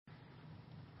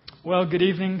Well, good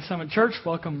evening, Summit Church.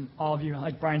 Welcome, all of you.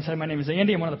 Like Brian said, my name is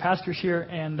Andy. I'm one of the pastors here,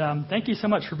 and thank you so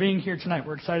much for being here tonight.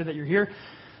 We're excited that you're here,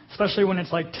 especially when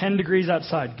it's like 10 degrees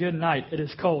outside. Good night. It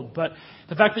is cold, but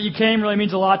the fact that you came really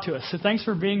means a lot to us, so thanks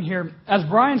for being here. As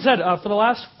Brian said, for the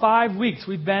last 5 weeks,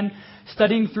 we've been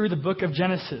studying through the book of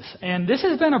Genesis, and this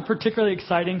has been a particularly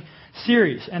exciting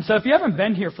series. And so if you haven't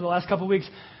been here for the last couple of weeks,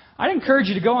 I'd encourage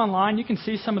you to go online. You can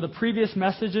see some of the previous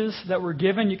messages that were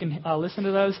given. You can listen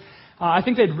to those. I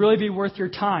think they'd really be worth your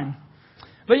time.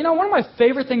 But you know, one of my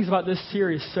favorite things about this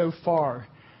series so far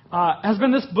has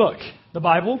been this book, the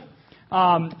Bible.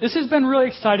 This has been really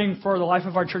exciting for the life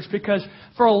of our church because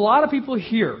for a lot of people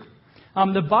here,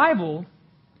 the Bible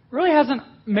really hasn't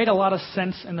made a lot of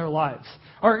sense in their lives.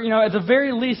 Or, you know, at the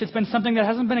very least, it's been something that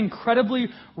hasn't been incredibly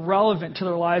relevant to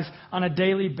their lives on a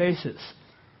daily basis.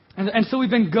 And so we've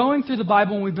been going through the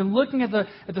Bible, and we've been looking at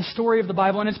the story of the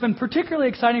Bible, and it's been particularly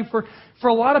exciting for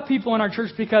a lot of people in our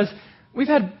church because we've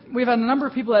had a number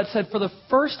of people that said, for the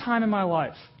first time in my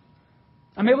life,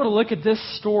 I'm able to look at this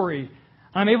story, and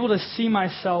I'm able to see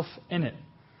myself in it.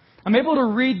 I'm able to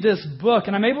read this book,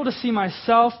 and I'm able to see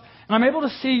myself, and I'm able to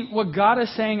see what God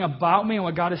is saying about me and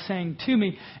what God is saying to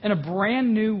me in a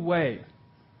brand new way.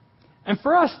 And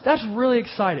for us, that's really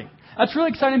exciting. That's really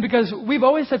exciting because we've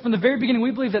always said from the very beginning,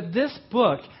 we believe that this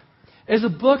book is a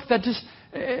book that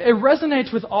it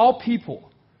resonates with all people.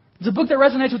 It's a book that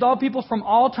resonates with all people from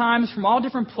all times, from all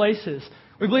different places.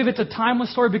 We believe it's a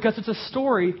timeless story because it's a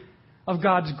story of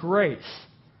God's grace.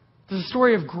 It's a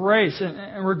story of grace,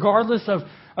 and regardless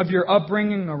of your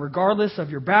upbringing, or regardless of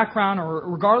your background, or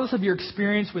regardless of your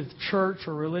experience with church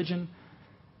or religion,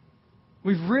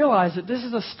 we've realized that this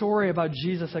is a story about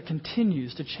Jesus that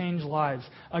continues to change lives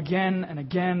again and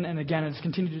again and again. It's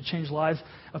continued to change lives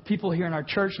of people here in our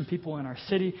church and people in our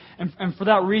city. And for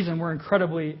that reason, we're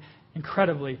incredibly,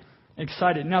 incredibly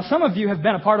excited. Now, some of you have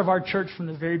been a part of our church from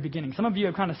the very beginning. Some of you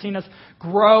have kind of seen us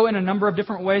grow in a number of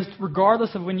different ways,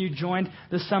 regardless of when you joined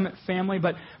the Summit family.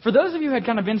 But for those of you who had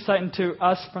kind of insight into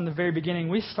us from the very beginning,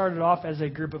 we started off as a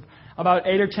group of about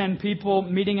 8 or 10 people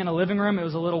meeting in a living room. It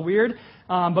was a little weird.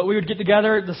 But we would get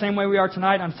together the same way we are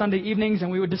tonight on Sunday evenings, and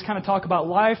we would just kind of talk about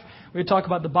life. We would talk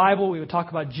about the Bible. We would talk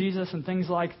about Jesus and things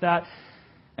like that.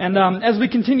 And as we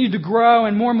continued to grow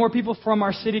and more people from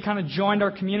our city kind of joined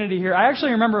our community here, I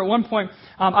actually remember at one point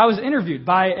I was interviewed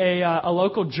by a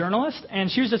local journalist,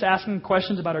 and she was just asking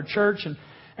questions about our church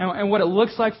and what it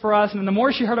looks like for us. And the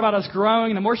more she heard about us growing,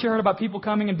 and the more she heard about people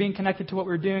coming and being connected to what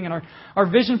we were doing and our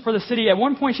vision for the city, at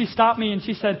one point she stopped me and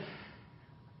she said,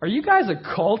 "Are you guys a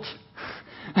cult?"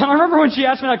 And I remember when she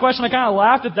asked me that question, I kind of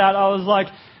laughed at that. I was like,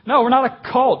 no, we're not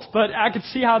a cult, but I could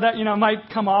see how that,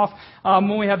 might come off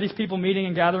when we have these people meeting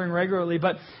and gathering regularly.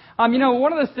 But,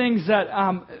 one of the things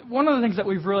that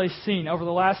we've really seen over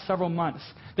the last several months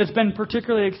that's been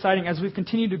particularly exciting as we've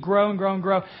continued to grow and grow and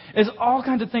grow is all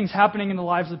kinds of things happening in the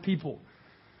lives of people.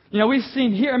 We've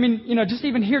seen here, just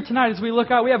even here tonight as we look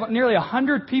out, we have nearly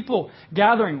 100 people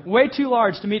gathering, way too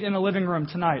large to meet in a living room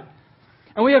tonight.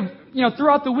 And we have,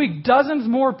 throughout the week, dozens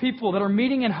more people that are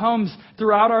meeting in homes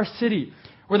throughout our city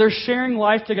where they're sharing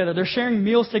life together. They're sharing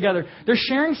meals together. They're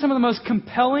sharing some of the most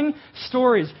compelling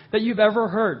stories that you've ever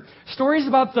heard. Stories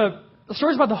about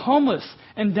the homeless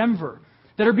in Denver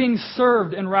that are being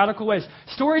served in radical ways.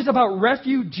 Stories about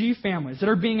refugee families that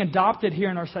are being adopted here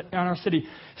in our city.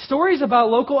 Stories about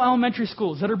local elementary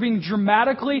schools that are being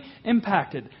dramatically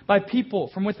impacted by people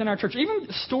from within our church. Even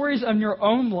stories of your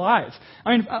own lives.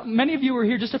 Many of you were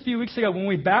here just a few weeks ago when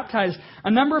we baptized a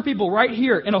number of people right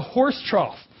here in a horse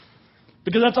trough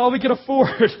because that's all we could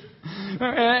afford.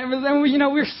 And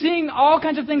we're seeing all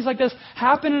kinds of things like this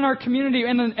happen in our community.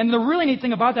 And the really neat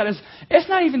thing about that is it's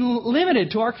not even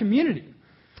limited to our community.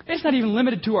 It's not even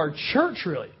limited to our church,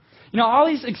 really. All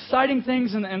these exciting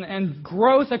things and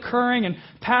growth occurring and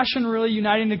passion really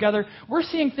uniting together. We're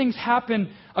seeing things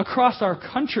happen across our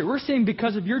country. We're seeing,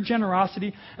 because of your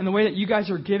generosity and the way that you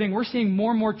guys are giving, we're seeing more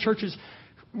and more churches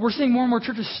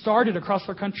started across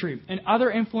our country in other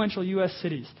influential U.S.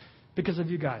 cities because of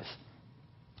you guys.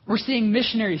 We're seeing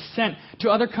missionaries sent to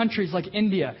other countries like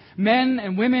India, men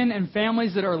and women and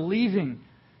families that are leaving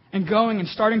and going and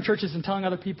starting churches and telling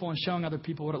other people and showing other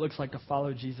people what it looks like to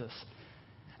follow Jesus.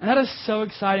 And that is so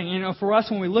exciting. For us,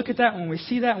 when we look at that, when we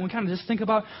see that, and we kind of just think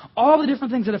about all the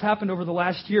different things that have happened over the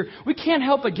last year, we can't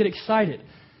help but get excited.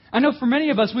 I know for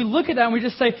many of us, we look at that and we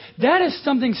just say, that is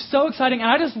something so exciting, and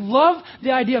I just love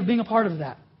the idea of being a part of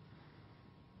that.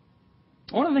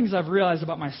 One of the things I've realized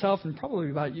about myself, and probably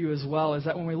about you as well, is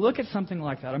that when we look at something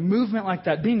like that, a movement like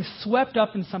that, being swept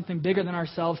up in something bigger than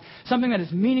ourselves, something that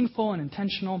is meaningful and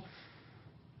intentional,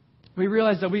 we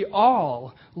realize that we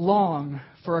all long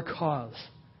for a cause.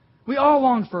 We all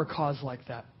long for a cause like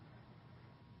that.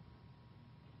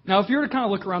 Now, if you were to kind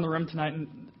of look around the room tonight and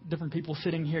different people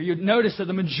sitting here, you'd notice that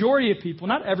the majority of people,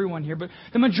 not everyone here, but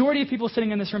the majority of people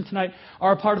sitting in this room tonight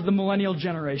are a part of the millennial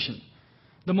generation.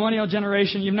 The millennial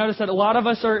generation, you've noticed that a lot of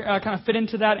us are kind of fit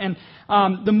into that. And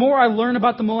the more I learn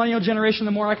about the millennial generation,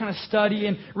 the more I kind of study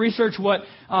and research what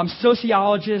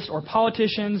sociologists or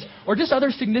politicians or just other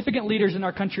significant leaders in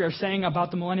our country are saying about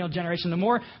the millennial generation, the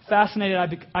more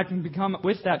fascinated I can become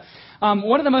with that.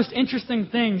 One of the most interesting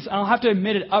things, I'll have to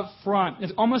admit it up front,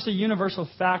 is almost a universal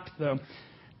fact, though.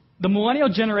 The millennial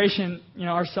generation,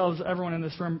 ourselves, everyone in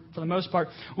this room for the most part,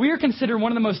 we are considered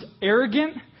one of the most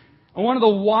arrogant and one of the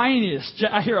whiniest,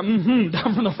 I hear a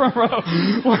down from the front row,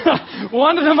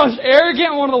 one of the most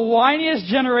arrogant and one of the whiniest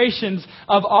generations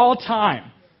of all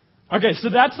time. Okay, so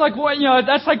that's like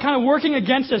that's like kind of working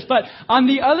against us. But on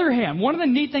the other hand, one of the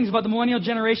neat things about the millennial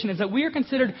generation is that we are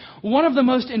considered one of the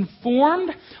most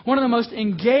informed, one of the most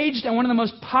engaged, and one of the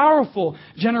most powerful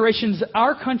generations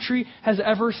our country has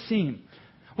ever seen.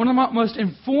 One of the most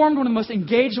informed, one of the most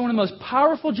engaged, one of the most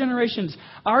powerful generations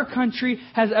our country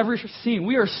has ever seen.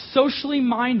 We are socially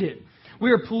minded.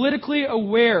 We are politically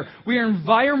aware. We are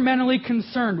environmentally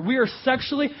concerned. We are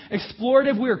sexually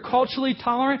explorative. We are culturally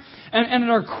tolerant. And at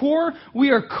our core,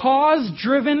 we are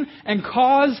cause-driven and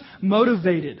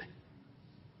cause-motivated.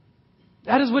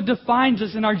 That is what defines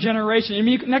us in our generation. I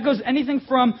mean, that goes anything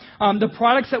from the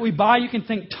products that we buy. You can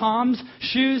think Tom's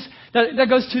shoes. That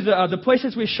goes to the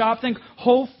places we shop. Think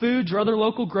Whole Foods or other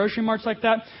local grocery marts like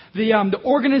that. The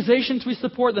organizations we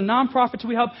support, the nonprofits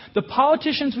we help, the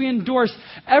politicians we endorse.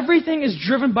 Everything is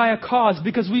driven by a cause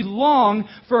because we long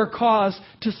for a cause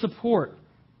to support.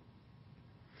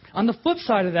 On the flip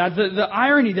side of that, the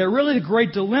irony there, really the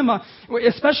great dilemma,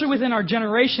 especially within our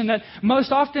generation, that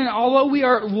most often, although we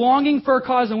are longing for a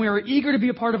cause and we are eager to be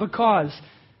a part of a cause,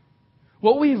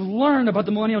 what we've learned about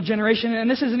the millennial generation, and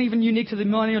this isn't even unique to the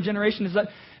millennial generation, is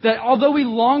that although we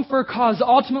long for a cause,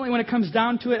 ultimately when it comes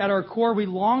down to it, at our core, we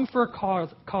long for a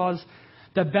cause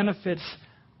that benefits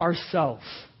ourselves.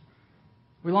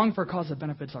 We long for a cause that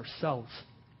benefits ourselves.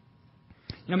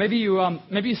 Maybe you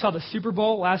saw the Super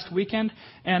Bowl last weekend,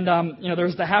 and there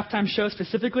was the halftime show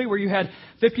specifically where you had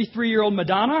 53-year-old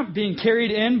Madonna being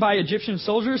carried in by Egyptian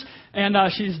soldiers, and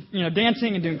she's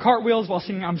dancing and doing cartwheels while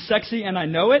singing "I'm Sexy and I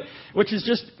Know It," which is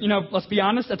just let's be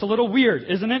honest, that's a little weird,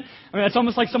 isn't it? I mean, it's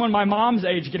almost like someone my mom's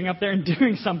age getting up there and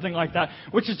doing something like that,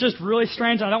 which is just really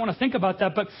strange. And I don't want to think about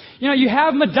that, but you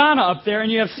have Madonna up there,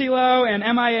 and you have CeeLo and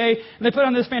MIA, and they put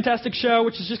on this fantastic show,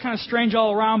 which is just kind of strange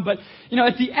all around. But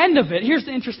at the end of it, here's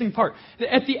the interesting part.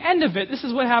 At the end of it, this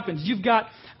is what happens. You've got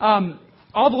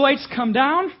all the lights come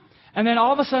down, and then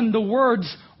all of a sudden the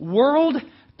words "World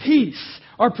Peace"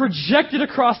 are projected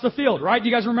across the field, right?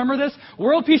 You guys remember this?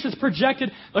 World Peace is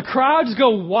projected. The crowds go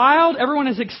wild. Everyone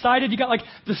is excited. You got like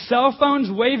the cell phones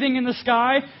waving in the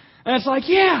sky, and it's like,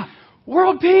 yeah,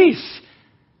 World Peace.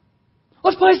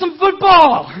 Let's play some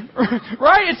football,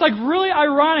 right? It's like really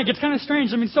ironic. It's kind of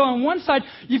strange. I mean, so on one side,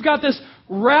 you've got this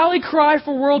rally cry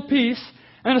for world peace,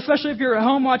 and especially if you're at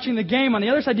home watching the game. On the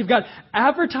other side, you've got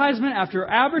advertisement after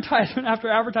advertisement after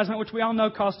advertisement, which we all know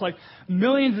costs like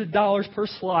millions of dollars per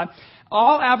slot,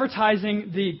 all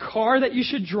advertising the car that you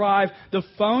should drive, the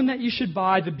phone that you should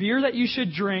buy, the beer that you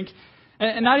should drink,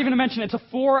 and not even to mention it's a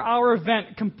 4-hour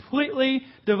event completely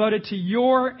devoted to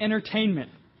your entertainment.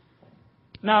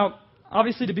 Now,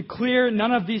 obviously, to be clear,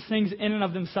 none of these things in and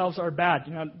of themselves are bad.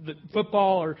 The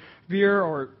football or beer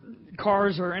or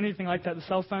cars or anything like that, the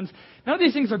cell phones. None of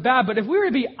these things are bad, but if we were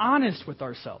to be honest with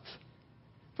ourselves,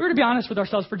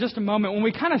 for just a moment, when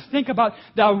we kind of think about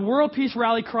the world peace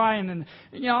rally cry and then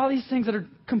all these things that are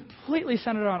completely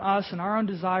centered on us and our own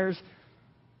desires,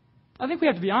 I think we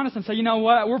have to be honest and say, you know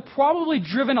what, we're probably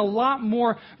driven a lot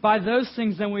more by those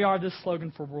things than we are this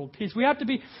slogan for world peace. We have to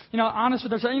be, honest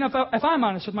with ourselves. If I'm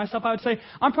honest with myself, I would say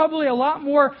I'm probably a lot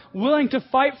more willing to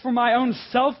fight for my own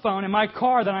cell phone and my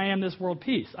car than I am this world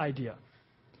peace idea.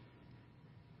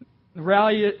 The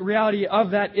reality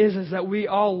of that is that we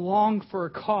all long for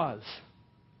a cause.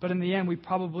 But in the end, we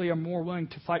probably are more willing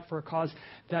to fight for a cause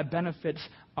that benefits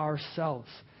ourselves.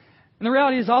 And the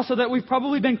reality is also that we've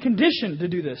probably been conditioned to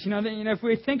do this. If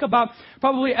we think about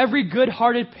probably every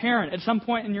good-hearted parent at some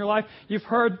point in your life, you've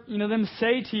heard them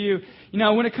say to you,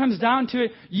 when it comes down to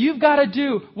it, you've got to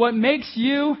do what makes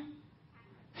you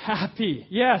happy.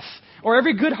 Yes. Or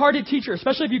every good-hearted teacher,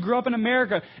 especially if you grew up in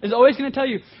America, is always going to tell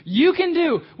you, you can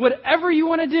do whatever you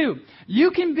want to do. You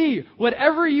can be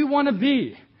whatever you want to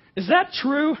be. Is that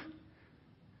true?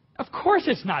 Of course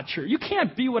it's not true. You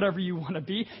can't be whatever you want to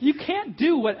be. You can't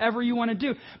do whatever you want to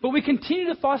do. But we continue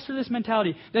to foster this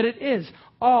mentality that it is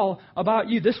all about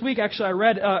you. This week, actually, I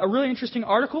read a really interesting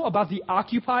article about the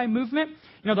Occupy movement.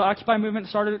 You know, the Occupy movement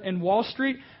started in Wall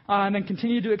Street and then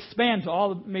continued to expand to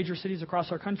all the major cities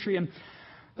across our country. And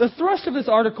the thrust of this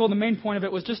article, the main point of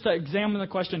it, was just to examine the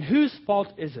question, whose fault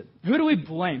is it? Who do we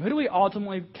blame? Who do we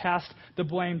ultimately cast the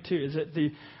blame to? Is it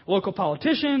the local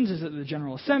politicians? Is it the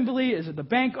General Assembly? Is it the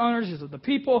bank owners? Is it the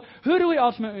people? Who do we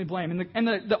ultimately blame? And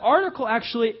the article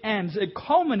actually ends, it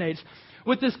culminates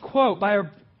with this quote by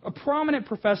a prominent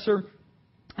professor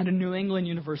at a New England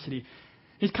university.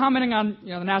 He's commenting on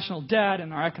the national debt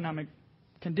and our economic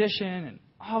condition and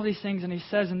all these things, and he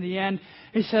says in the end,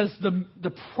 he says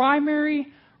the primary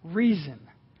reason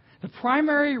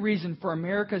for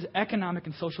America's economic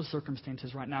and social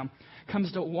circumstances right now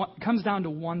comes down to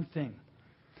one thing.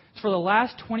 For the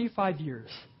last 25 years,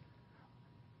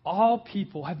 all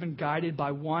people have been guided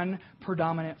by one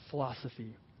predominant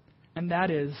philosophy, and that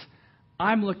is,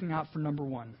 I'm looking out for number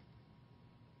one.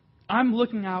 I'm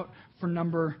looking out for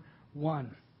number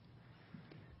one.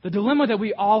 The dilemma that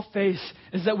we all face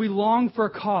is that we long for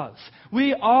a cause.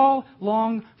 We all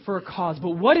long for a cause.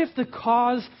 But what if the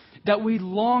cause that we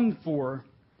long for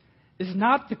is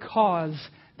not the cause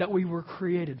that we were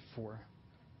created for?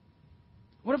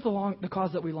 What if the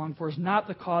cause that we long for is not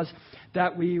the cause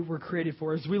that we were created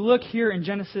for? As we look here in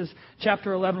Genesis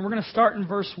chapter 11, we're going to start in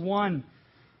verse 1.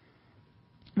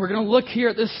 We're going to look here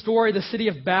at this story, the City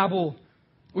of Babel,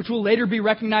 which will later be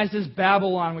recognized as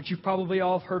Babylon, which you've probably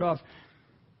all heard of.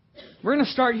 We're going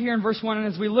to start here in verse 1,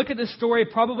 and as we look at this story,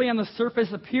 probably on the surface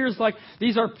appears like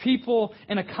these are people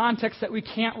in a context that we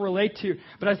can't relate to.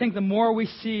 But I think the more we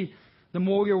see, the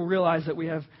more we will realize that we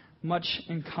have much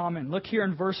in common. Look here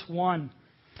in verse 1.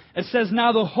 It says,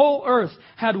 now the whole earth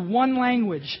had one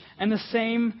language and the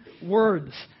same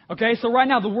words. Okay, so right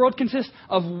now the world consists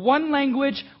of one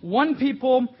language, one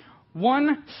people,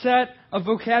 one set of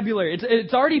vocabulary.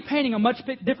 It's already painting a much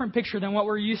different picture than what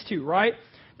we're used to, right?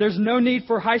 There's no need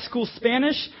for high school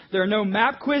Spanish. There are no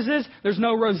map quizzes. There's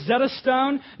no Rosetta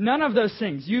Stone. None of those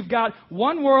things. You've got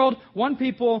one world, one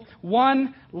people,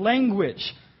 one language.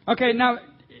 Okay, now,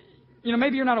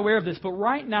 maybe you're not aware of this, but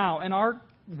right now, in our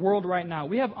world right now,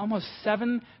 we have almost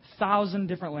 7,000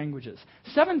 different languages.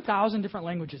 7,000 different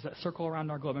languages that circle around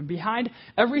our globe. And behind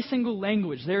every single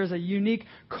language, there is a unique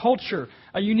culture,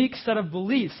 a unique set of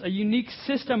beliefs, a unique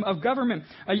system of government,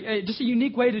 just a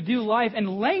unique way to do life.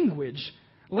 And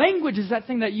Language is that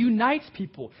thing that unites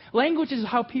people. Language is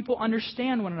how people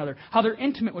understand one another, how they're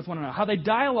intimate with one another, how they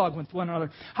dialogue with one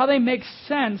another, how they make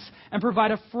sense and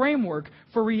provide a framework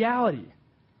for reality.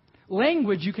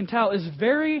 Language, you can tell, is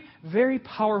very, very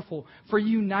powerful for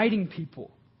uniting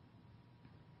people.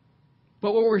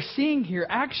 But what we're seeing here,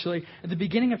 actually, at the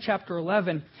beginning of chapter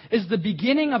 11, is the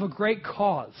beginning of a great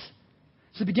cause.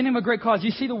 It's the beginning of a great cause.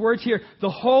 You see the words here, the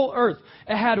whole earth.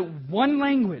 It had one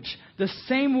language, the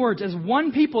same words. As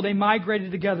one people, they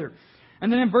migrated together.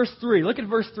 And then in verse 3, look at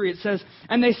verse 3. It says,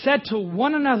 and they said to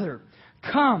one another,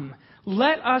 come,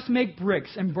 let us make bricks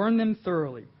and burn them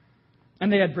thoroughly.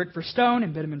 And they had brick for stone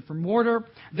and bitumen for mortar.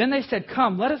 Then they said,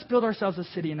 come, let us build ourselves a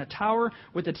city and a tower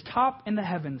with its top in the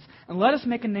heavens. And let us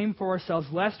make a name for ourselves,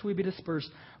 lest we be dispersed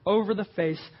over the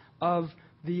face of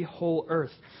the whole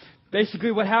earth.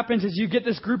 Basically what happens is you get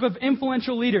this group of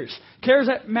influential leaders,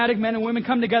 charismatic men and women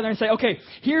come together and say, okay,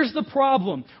 here's the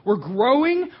problem. We're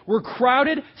growing, we're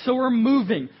crowded, so we're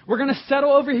moving. We're going to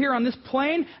settle over here on this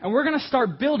plain, and we're going to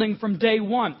start building from day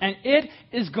one. And it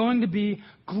is going to be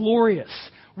glorious.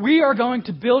 We are going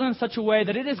to build in such a way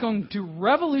that it is going to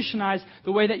revolutionize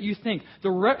the way that you think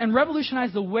and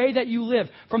revolutionize the way that you live.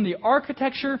 From the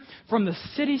architecture, from the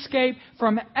cityscape,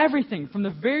 from everything, from the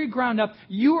very ground up,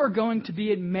 you are going to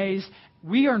be amazed.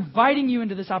 We are inviting you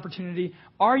into this opportunity.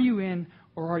 Are you in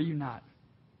or are you not?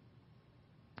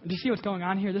 Do you see what's going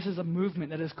on here? This is a movement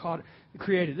that is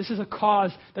created. This is a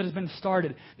cause that has been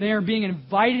started. They are being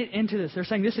invited into this. They're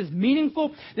saying this is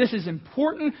meaningful. This is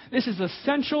important. This is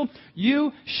essential.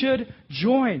 You should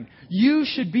join. You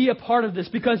should be a part of this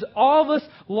because all of us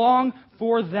long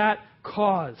for that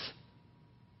cause.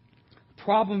 The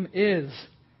problem is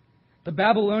the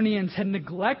Babylonians had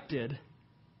neglected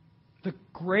the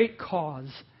great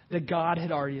cause that God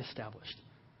had already established.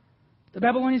 The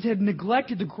Babylonians had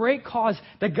neglected the great cause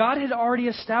that God had already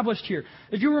established here.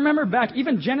 If you remember back,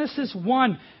 even Genesis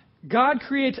 1, God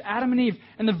creates Adam and Eve,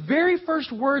 and the very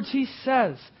first words He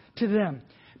says to them,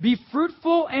 be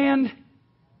fruitful and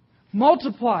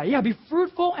multiply. Yeah, be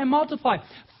fruitful and multiply.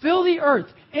 Fill the earth,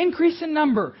 increase in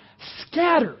number,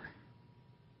 scatter.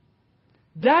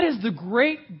 That is the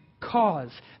great cause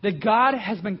that God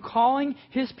has been calling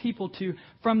His people to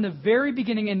from the very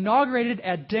beginning, inaugurated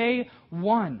at day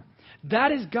one.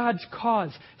 That is God's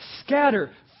cause.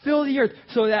 Scatter, fill the earth,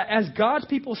 so that as God's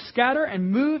people scatter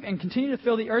and move and continue to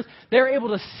fill the earth, they're able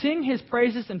to sing His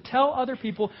praises and tell other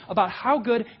people about how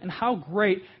good and how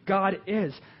great God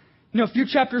is. A few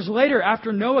chapters later,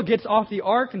 after Noah gets off the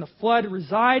ark and the flood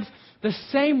resides, the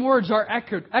same words are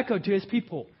echoed to His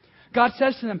people. God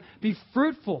says to them, be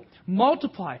fruitful,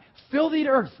 multiply, fill the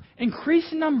earth,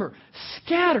 increase in number,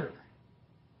 scatter.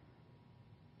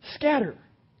 Scatter.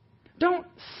 Don't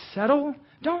settle.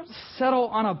 Don't settle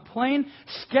on a plain.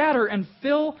 Scatter and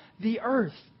fill the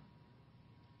earth.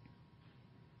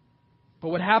 But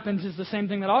what happens is the same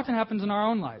thing that often happens in our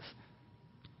own lives.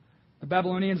 The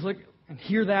Babylonians look and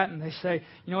hear that and they say,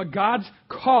 you know what, God's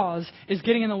cause is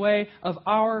getting in the way of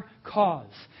our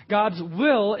cause. God's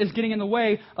will is getting in the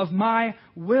way of my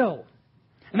will.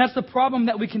 And that's the problem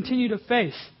that we continue to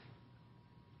face.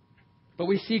 But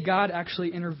we see God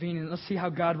actually intervene. And let's see how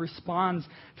God responds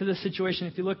to this situation.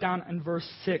 If you look down in verse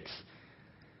 6.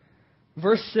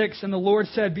 Verse 6, and the Lord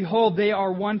said, behold, they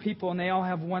are one people, and they all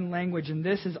have one language, and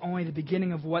this is only the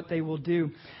beginning of what they will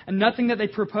do. And nothing that they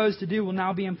propose to do will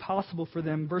now be impossible for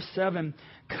them. Verse 7,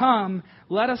 come,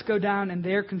 let us go down and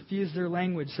there confuse their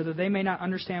language, so that they may not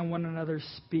understand one another's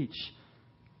speech.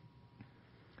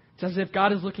 It's as if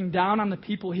God is looking down on the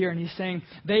people here, and He's saying,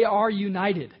 they are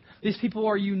united. These people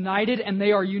are united, and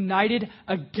they are united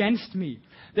against me.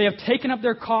 They have taken up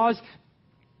their cause.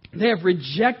 They have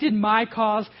rejected my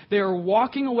cause. They are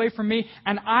walking away from me,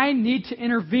 and I need to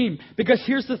intervene. Because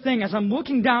here's the thing, as I'm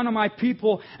looking down on my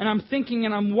people, and I'm thinking,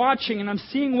 and I'm watching, and I'm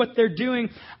seeing what they're doing,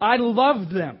 I love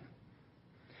them.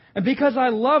 And because I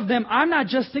love them, I'm not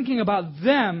just thinking about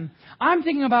them. I'm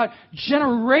thinking about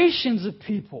generations of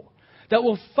people that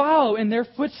will follow in their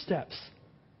footsteps.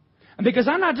 And because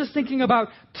I'm not just thinking about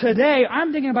today,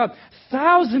 I'm thinking about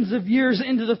thousands of years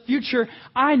into the future,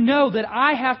 I know that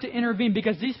I have to intervene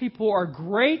because these people are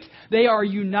great, they are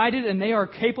united, and they are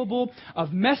capable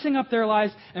of messing up their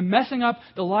lives and messing up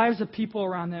the lives of people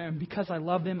around them. And because I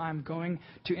love them, I'm going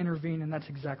to intervene, and that's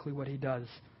exactly what He does.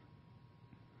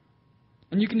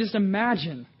 And you can just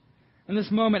imagine in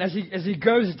this moment, as he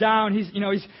goes down, he's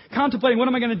contemplating, what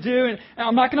am I going to do? And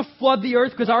I'm not going to flood the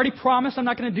earth because I already promised I'm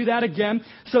not going to do that again.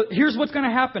 So here's what's going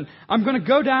to happen. I'm going to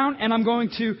go down and I'm going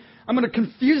to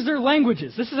confuse their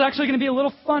languages. This is actually going to be a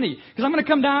little funny because I'm going to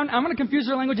come down, I'm going to confuse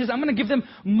their languages. I'm going to give them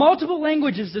multiple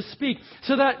languages to speak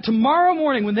so that tomorrow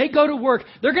morning when they go to work,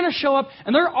 they're going to show up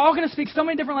and they're all going to speak so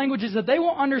many different languages that they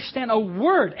won't understand a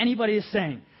word anybody is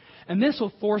saying. And this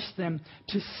will force them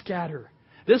to scatter.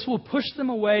 This will push them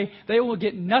away. They will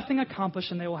get nothing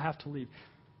accomplished and they will have to leave.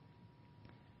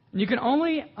 And you can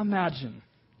only imagine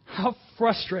how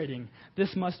frustrating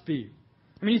this must be.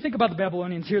 I mean, you think about the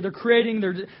Babylonians here. They're creating,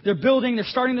 they're building, they're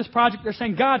starting this project. They're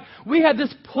saying, God, we had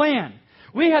this plan.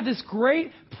 We had this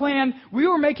great plan. We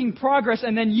were making progress,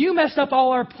 and then you messed up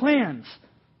all our plans.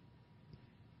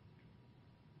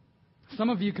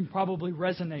 Some of you can probably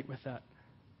resonate with that.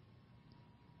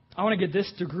 I want to get this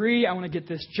degree. I want to get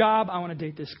this job. I want to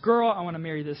date this girl. I want to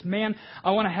marry this man.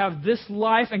 I want to have this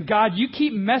life. And God, you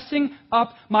keep messing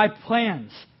up my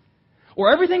plans.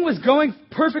 Or everything was going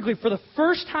perfectly for the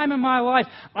first time in my life.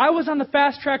 I was on the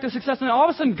fast track to success. And then all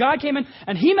of a sudden God came in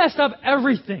and He messed up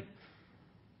everything.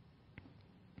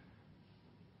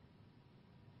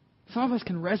 Some of us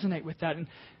can resonate with that. And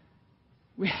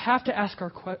we have to ask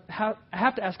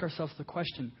ourselves the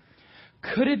question,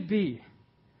 could it be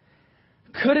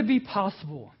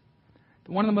possible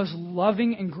that one of the most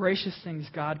loving and gracious things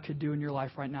God could do in your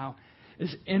life right now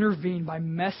is intervene by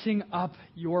messing up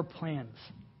your plans?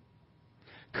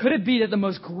 Could it be that the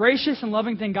most gracious and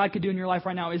loving thing God could do in your life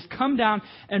right now is come down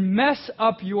and mess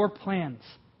up your plans?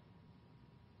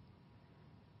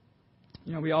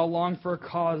 You know, we all long for a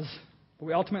cause, but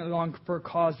we ultimately long for a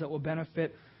cause that will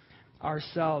benefit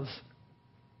ourselves.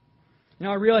 You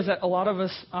know, I realize that a lot of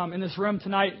us in this room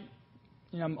tonight,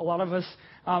 a lot of us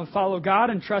follow God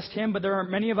and trust Him, but there are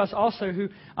many of us also who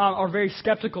are very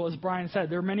skeptical, as Brian said.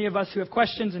 There are many of us who have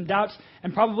questions and doubts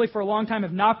and probably for a long time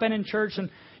have not been in church. And,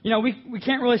 we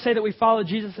can't really say that we follow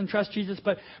Jesus and trust Jesus,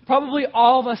 but probably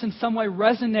all of us in some way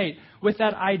resonate with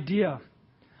that idea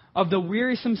of the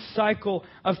wearisome cycle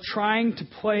of trying to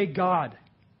play God.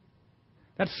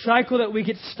 That cycle that we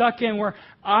get stuck in where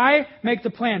I make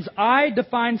the plans, I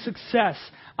define success.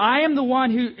 I am the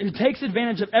one who takes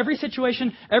advantage of every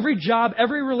situation, every job,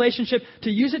 every relationship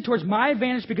to use it towards my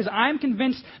advantage because I'm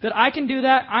convinced that I can do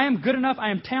that. I am good enough.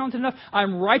 I am talented enough. I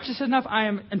am righteous enough. I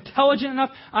am intelligent enough.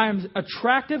 I am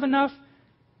attractive enough.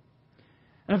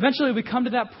 And eventually we come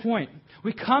to that point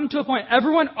We come to a point.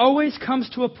 Everyone always comes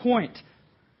to a point.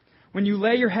 When you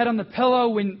lay your head on the pillow,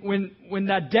 when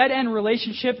that dead-end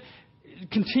relationship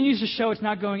continues to show it's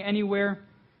not going anywhere,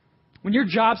 when your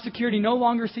job security no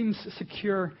longer seems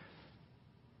secure,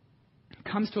 it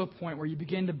comes to a point where you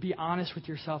begin to be honest with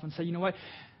yourself and say, you know what?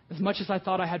 As much as I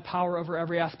thought I had power over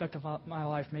every aspect of my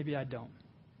life, maybe I don't.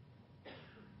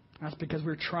 That's because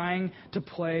we're trying to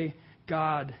play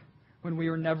God when we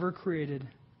were never created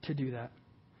to do that.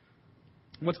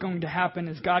 What's going to happen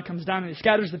is God comes down and He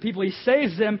scatters the people. He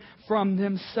saves them from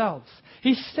themselves.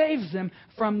 He saves them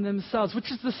from themselves,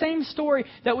 which is the same story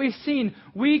that we've seen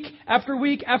week after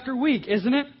week after week,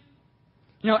 isn't it?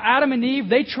 You know, Adam and Eve,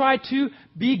 they try to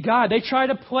be God. They try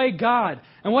to play God.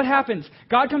 And what happens?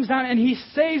 God comes down and He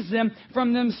saves them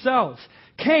from themselves.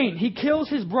 Cain, he kills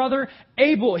his brother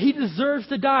Abel. He deserves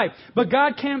to die. But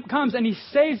God comes and He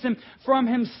saves him from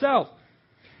himself.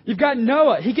 You've got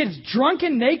Noah. He gets drunk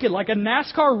and naked like a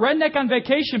NASCAR redneck on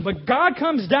vacation, but God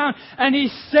comes down and He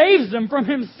saves him from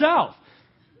himself.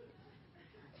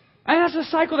 And that's a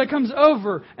cycle that comes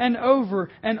over and over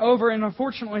and over, and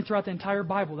unfortunately throughout the entire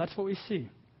Bible, that's what we see.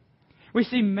 We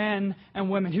see men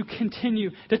and women who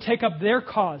continue to take up their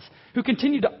cause, who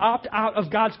continue to opt out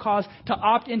of God's cause to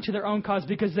opt into their own cause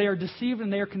because they are deceived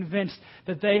and they are convinced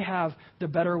that they have the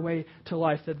better way to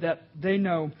life, that they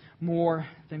know more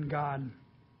than God.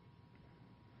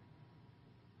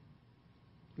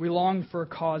 We long for a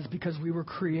cause because we were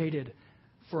created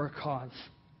for a cause.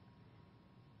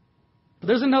 But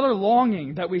there's another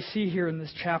longing that we see here in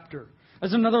this chapter.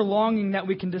 There's another longing that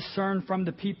we can discern from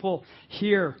the people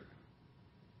here.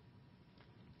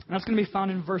 And that's going to be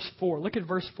found in verse 4. Look at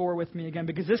verse 4 with me again,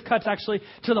 because this cuts actually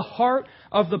to the heart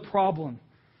of the problem.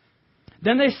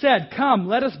 Then they said, "Come,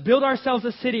 let us build ourselves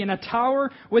a city and a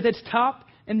tower with its top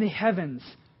in the heavens."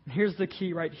 And here's the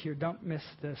key right here. Don't miss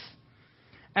this.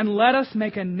 "And let us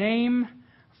make a name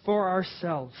for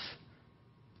ourselves,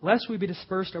 lest we be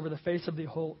dispersed over the face of the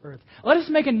whole earth." Let us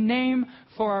make a name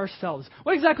for ourselves.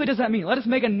 What exactly does that mean? Let us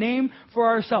make a name for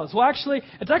ourselves. Well,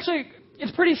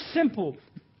 it's pretty simple.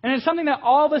 And it's something that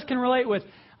all of us can relate with.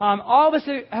 All of us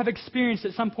have experienced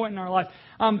at some point in our life.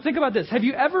 Think about this. Have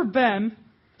you ever been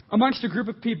amongst a group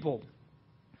of people?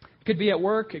 It could be at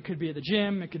work. It could be at the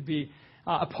gym. It could be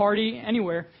a party,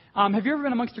 anywhere. Have you ever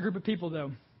been amongst a group of people,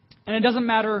 though? And it doesn't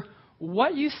matter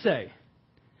what you say.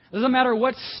 It doesn't matter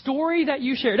what story that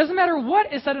you share. It doesn't matter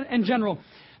what is said in general.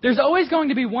 There's always going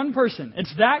to be one person.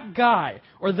 It's that guy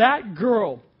or that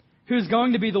girl who's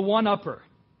going to be the one-upper.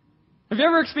 Have you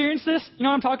ever experienced this? You know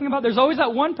what I'm talking about? There's always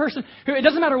that one person who, it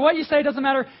doesn't matter what you say, it doesn't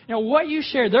matter what you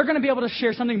share. They're going to be able to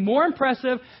share something more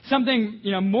impressive, something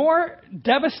more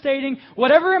devastating,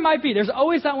 whatever it might be. There's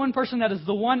always that one person that is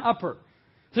the one-upper.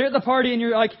 So you're at the party and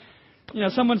you're like,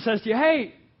 someone says to you,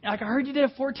 "Hey, I heard you did a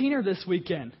 14er this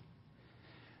weekend."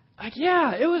 Like,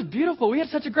 "Yeah, it was beautiful. We had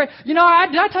such a great... did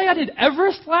I tell you I did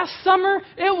Everest last summer?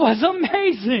 It was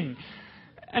amazing."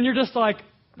 And you're just like,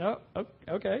 "Oh,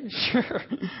 okay, sure."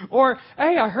 Or,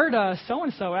 "Hey, I heard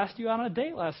so-and-so asked you out on a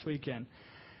date last weekend."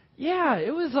 "Yeah,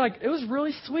 it was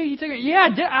really sweet." "Yeah,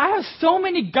 I have so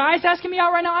many guys asking me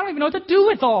out right now. I don't even know what to do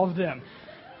with all of them."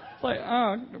 It's like,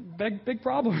 oh, big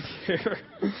problems here.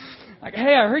 Like,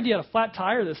 "Hey, I heard you had a flat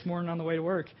tire this morning on the way to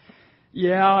work."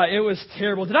 "Yeah, it was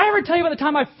terrible. Did I ever tell you about the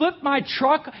time I flipped my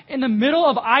truck in the middle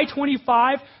of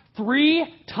I-25 3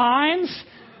 times?"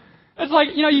 It's like,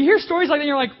 you hear stories like that and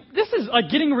you're like, this is like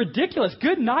getting ridiculous.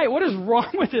 Good night. What is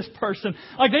wrong with this person?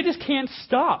 Like, they just can't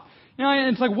stop. And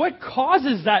it's like, what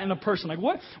causes that in a person? Like,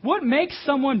 what makes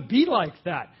someone be like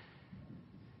that?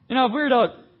 If we were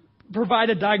to provide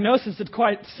a diagnosis, it's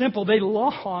quite simple. They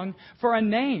long for a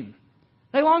name.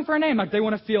 They long for a name. Like, they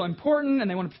want to feel important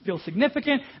and they want to feel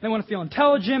significant. And they want to feel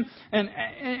intelligent.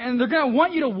 And they're going to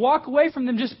want you to walk away from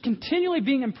them just continually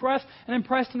being impressed and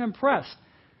impressed and impressed.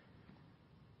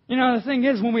 The thing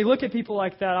is, when we look at people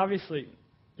like that, obviously,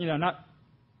 not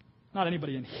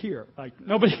anybody in here. Like,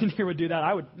 nobody in here would do that.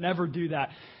 I would never do that.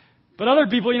 But other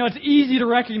people, it's easy to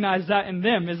recognize that in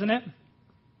them, isn't it?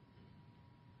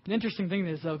 The interesting thing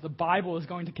is, though, the Bible is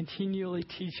going to continually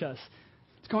teach us.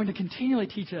 It's going to continually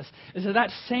teach us is that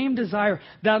same desire,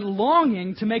 that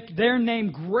longing to make their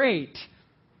name great,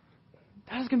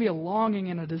 that is going to be a longing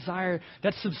and a desire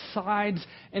that subsides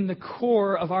in the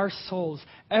core of our souls.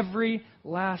 Every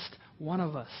last one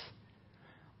of us.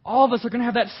 All of us are going to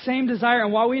have that same desire.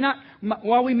 And while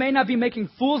we may not be making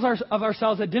fools of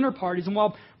ourselves at dinner parties, and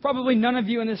while probably none of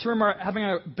you in this room are having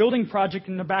a building project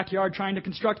in the backyard trying to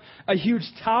construct a huge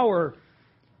tower,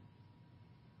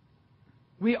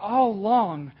 we all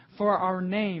long for our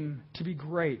name to be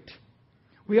great.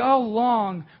 We all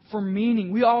long for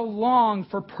meaning. We all long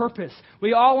for purpose.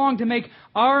 We all long to make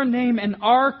our name and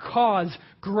our cause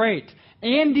great.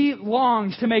 Andy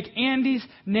longs to make Andy's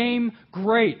name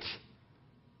great.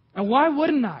 And why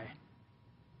wouldn't I?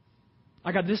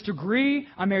 I got this degree.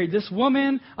 I married this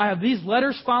woman. I have these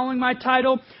letters following my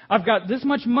title. I've got this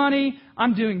much money.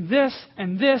 I'm doing this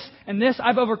and this and this.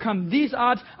 I've overcome these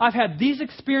odds. I've had these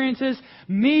experiences.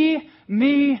 Me,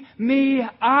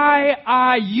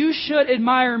 I. You should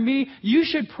admire me. You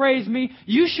should praise me.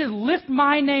 You should lift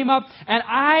my name up. And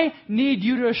I need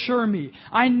you to assure me.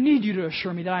 I need you to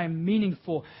assure me that I am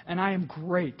meaningful and I am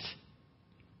great.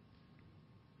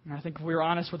 And I think if we were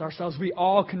honest with ourselves, we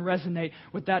all can resonate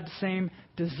with that same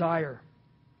desire.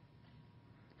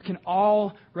 We can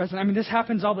all resonate. I mean, this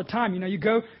happens all the time. You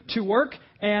go to work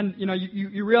and,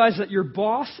 you realize that your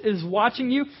boss is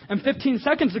watching you. And 15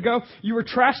 seconds ago, you were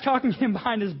trash talking him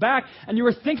behind his back. And you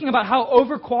were thinking about how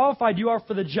overqualified you are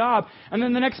for the job. And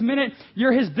then the next minute,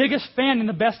 you're his biggest fan and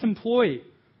the best employee.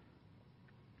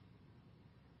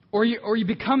 Or you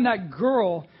become that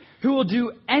girl who will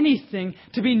do anything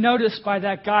to be noticed by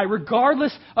that guy,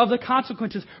 regardless of the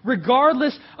consequences,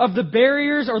 regardless of the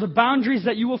barriers or the boundaries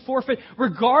that you will forfeit,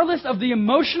 regardless of the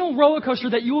emotional roller coaster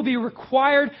that you will be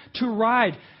required to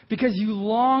ride, because you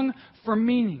long for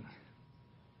meaning.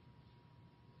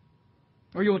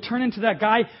 Or you will turn into that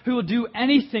guy who will do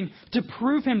anything to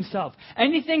prove himself,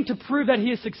 anything to prove that he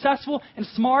is successful and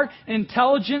smart and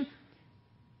intelligent,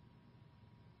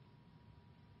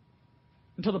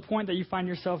 until the point that you find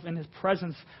yourself in his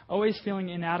presence always feeling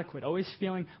inadequate, always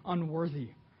feeling unworthy,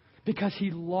 because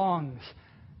he longs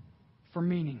for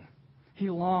meaning. He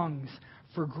longs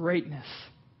for greatness.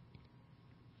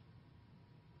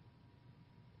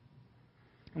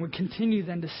 And we continue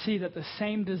then to see that the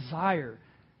same desire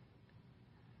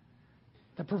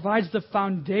that provides the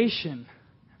foundation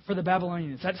for the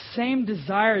Babylonians, that same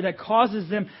desire that causes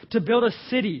them to build a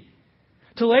city,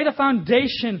 to lay the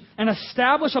foundation and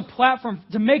establish a platform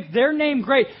to make their name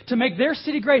great, to make their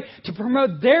city great, to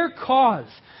promote their cause.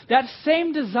 That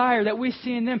same desire that we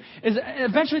see in them is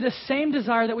eventually the same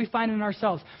desire that we find in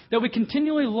ourselves. That we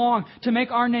continually long to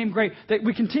make our name great. That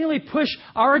we continually push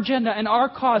our agenda and our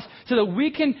cause so that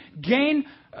we can gain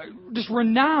just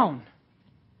renown.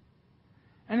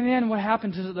 And in the end, what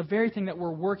happens is that the very thing that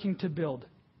we're working to build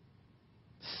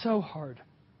so hard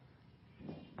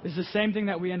is the same thing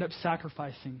that we end up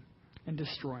sacrificing and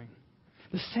destroying.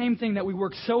 The same thing that we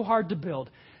work so hard to build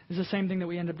is the same thing that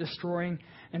we end up destroying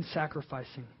and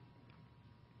sacrificing.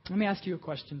 Let me ask you a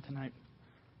question tonight.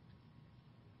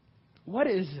 What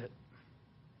is it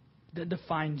that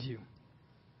defines you?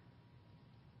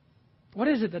 What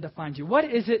is it that defines you? What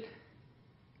is it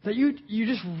that you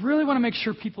just really want to make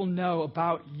sure people know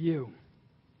about you?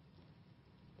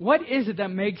 What is it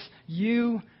that makes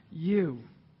you, you?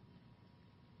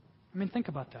 I mean, think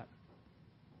about that.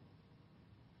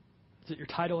 Is it your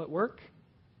title at work?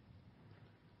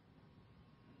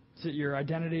 Is it your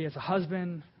identity as a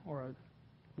husband or a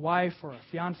wife or a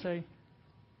fiance?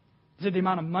 Is it the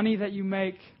amount of money that you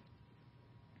make?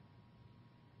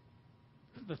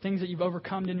 The things that you've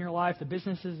overcome in your life, the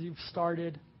businesses you've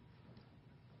started?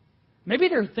 Maybe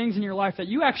there are things in your life that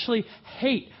you actually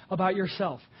hate about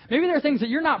yourself. Maybe there are things that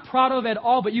you're not proud of at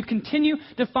all, but you continue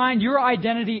to find your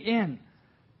identity in.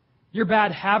 Your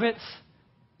bad habits,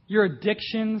 your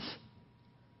addictions,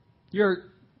 your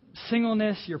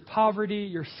singleness, your poverty,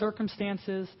 your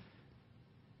circumstances,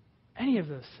 any of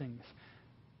those things.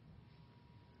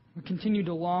 We continue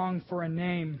to long for a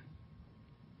name.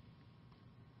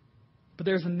 But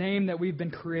there's a name that we've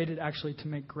been created actually to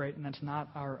make great, and that's not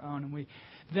our own. And we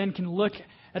then can look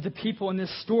at the people in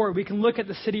this story. We can look at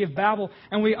the city of Babel,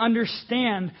 and we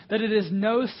understand that it is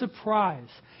no surprise.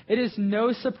 It is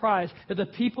no surprise that the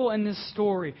people in this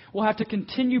story will have to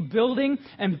continue building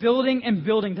and building and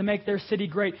building to make their city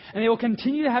great. And they will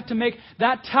continue to have to make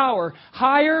that tower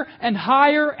higher and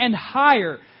higher and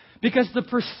higher, because the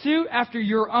pursuit after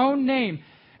your own name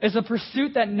is a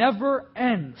pursuit that never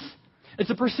ends. It's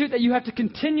a pursuit that you have to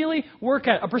continually work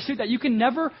at, a pursuit that you can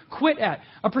never quit at,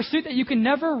 a pursuit that you can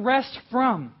never rest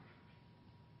from.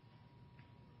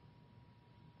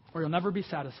 Or you'll never be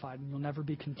satisfied and you'll never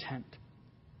be content.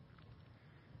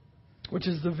 Which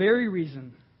is the very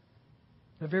reason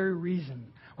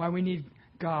why we need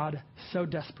God so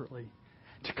desperately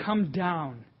to come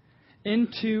down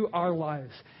into our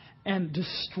lives and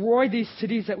destroy these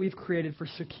cities that we've created for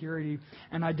security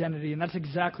and identity. And that's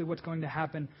exactly what's going to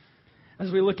happen as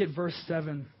we look at verse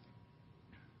 7.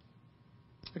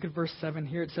 Look at verse 7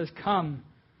 here. It says, "Come,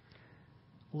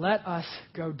 let us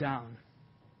go down.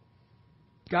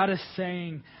 God is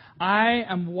saying, I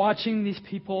am watching these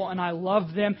people and I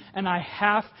love them and I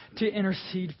have to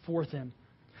intercede for them.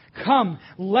 Come,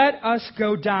 let us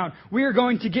go down. We are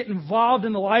going to get involved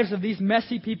in the lives of these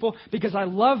messy people because I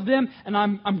love them and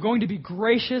I'm going to be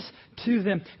gracious to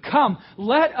them. Come,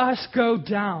 let us go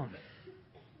down.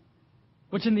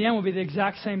 Which in the end will be the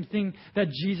exact same thing that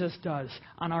Jesus does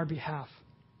on our behalf.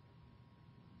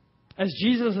 As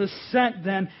Jesus is sent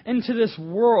then into this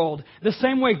world, the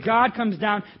same way God comes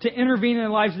down to intervene in the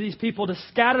lives of these people, to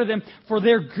scatter them for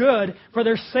their good, for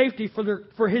their safety,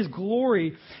 for His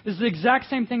glory, is the exact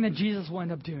same thing that Jesus will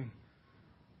end up doing.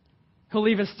 He'll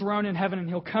leave His throne in heaven and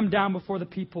He'll come down before the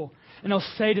people and He'll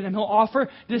say to them, He'll offer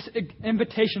this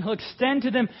invitation, He'll extend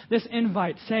to them this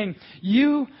invite saying,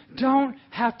 you don't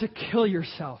have to kill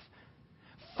yourself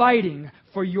fighting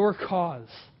for your cause.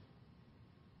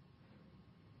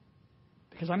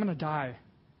 Because I'm going to die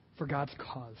for God's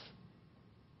cause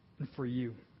and for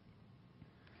you.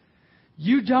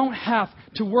 You don't have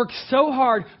to work so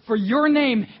hard for your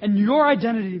name and your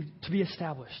identity to be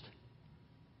established.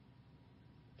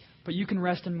 But you can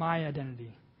rest in my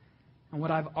identity and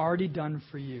what I've already done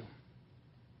for you.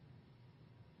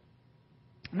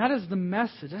 And that is the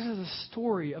message. This is a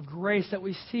story of grace that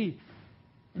we see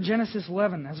in Genesis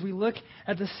 11. As we look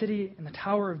at the city and the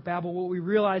Tower of Babel, what we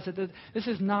realize that this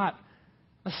is not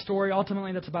a story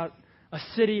ultimately that's about a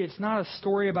city. It's not a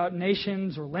story about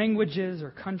nations or languages or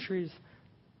countries.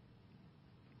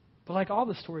 But like all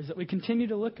the stories that we continue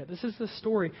to look at, this is the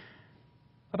story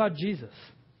about Jesus.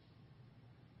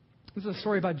 This is a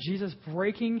story about Jesus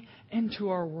breaking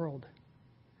into our world.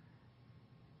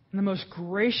 In the most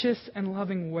gracious and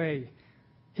loving way,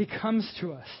 He comes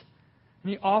to us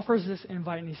and He offers this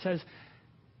invite and He says,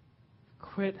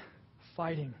 quit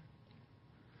fighting.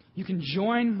 You can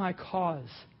join my cause.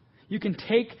 You can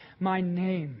take my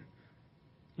name.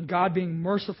 And God being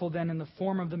merciful then in the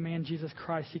form of the man Jesus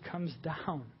Christ, He comes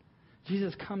down.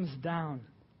 Jesus comes down.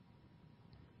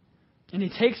 And He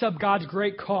takes up God's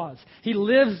great cause. He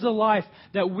lives the life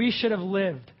that we should have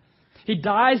lived. He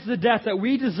dies the death that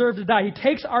we deserve to die. He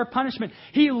takes our punishment.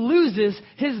 He loses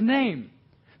His name.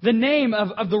 The name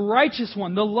of the righteous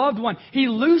one, the loved one. He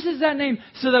loses that name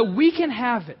so that we can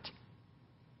have it.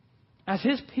 As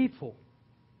His people.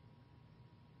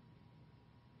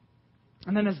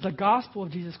 And then as the gospel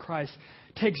of Jesus Christ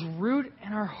takes root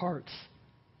in our hearts,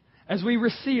 as we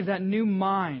receive that new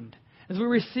mind, as we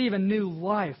receive a new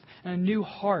life and a new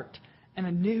heart and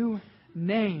a new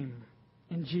name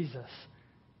in Jesus,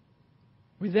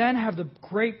 we then have the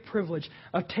great privilege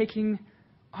of taking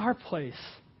our place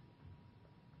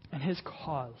in His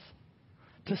cause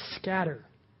to scatter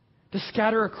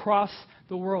across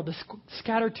the world, to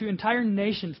scatter to entire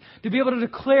nations, to be able to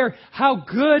declare how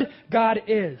good God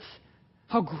is,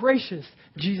 how gracious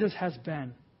Jesus has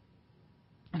been,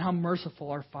 and how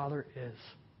merciful our Father is.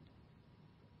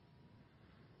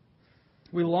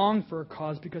 We long for a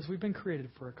cause because we've been created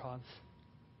for a cause.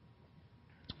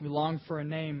 We long for a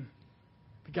name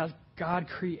because God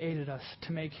created us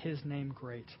to make His name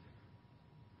great.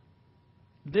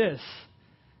 This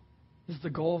is the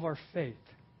goal of our faith.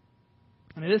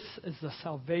 And this is the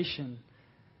salvation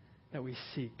that we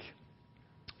seek.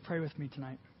 Pray with me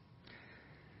tonight.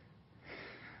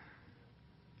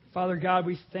 Father God,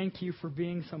 we thank You for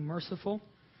being so merciful.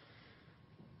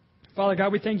 Father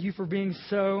God, we thank You for being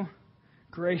so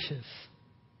gracious.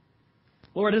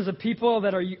 Lord, as a people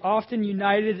that are often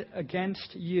united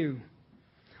against You,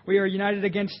 we are united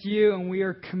against You and we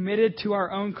are committed to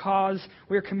our own cause.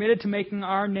 We are committed to making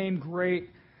our name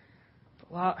great.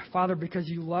 Father, because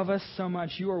You love us so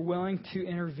much, You are willing to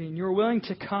intervene. You are willing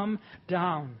to come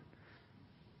down.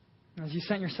 As You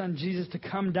sent Your Son Jesus to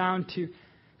come down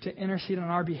to intercede on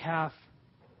our behalf,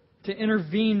 to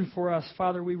intervene for us,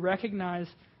 Father, we recognize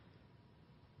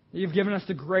that You've given us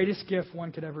the greatest gift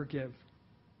one could ever give.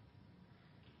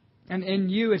 And in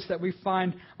You, it's that we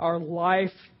find our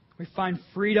life, we find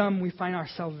freedom, we find our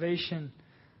salvation.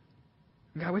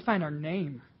 God, we find our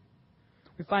name.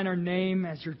 We find our name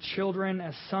as Your children,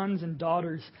 as sons and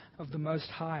daughters of the Most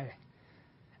High,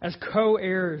 as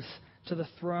co-heirs to the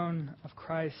throne of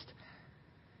Christ.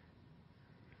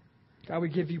 God, we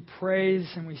give You praise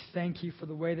and we thank You for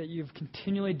the way that You've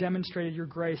continually demonstrated Your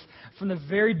grace from the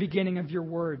very beginning of Your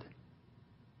Word,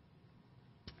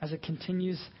 as it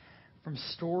continues from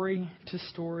story to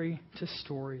story to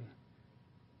story.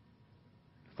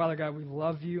 Father God, we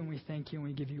love You and we thank You and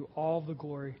we give You all the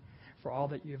glory for all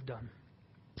that You have done.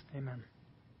 Amen.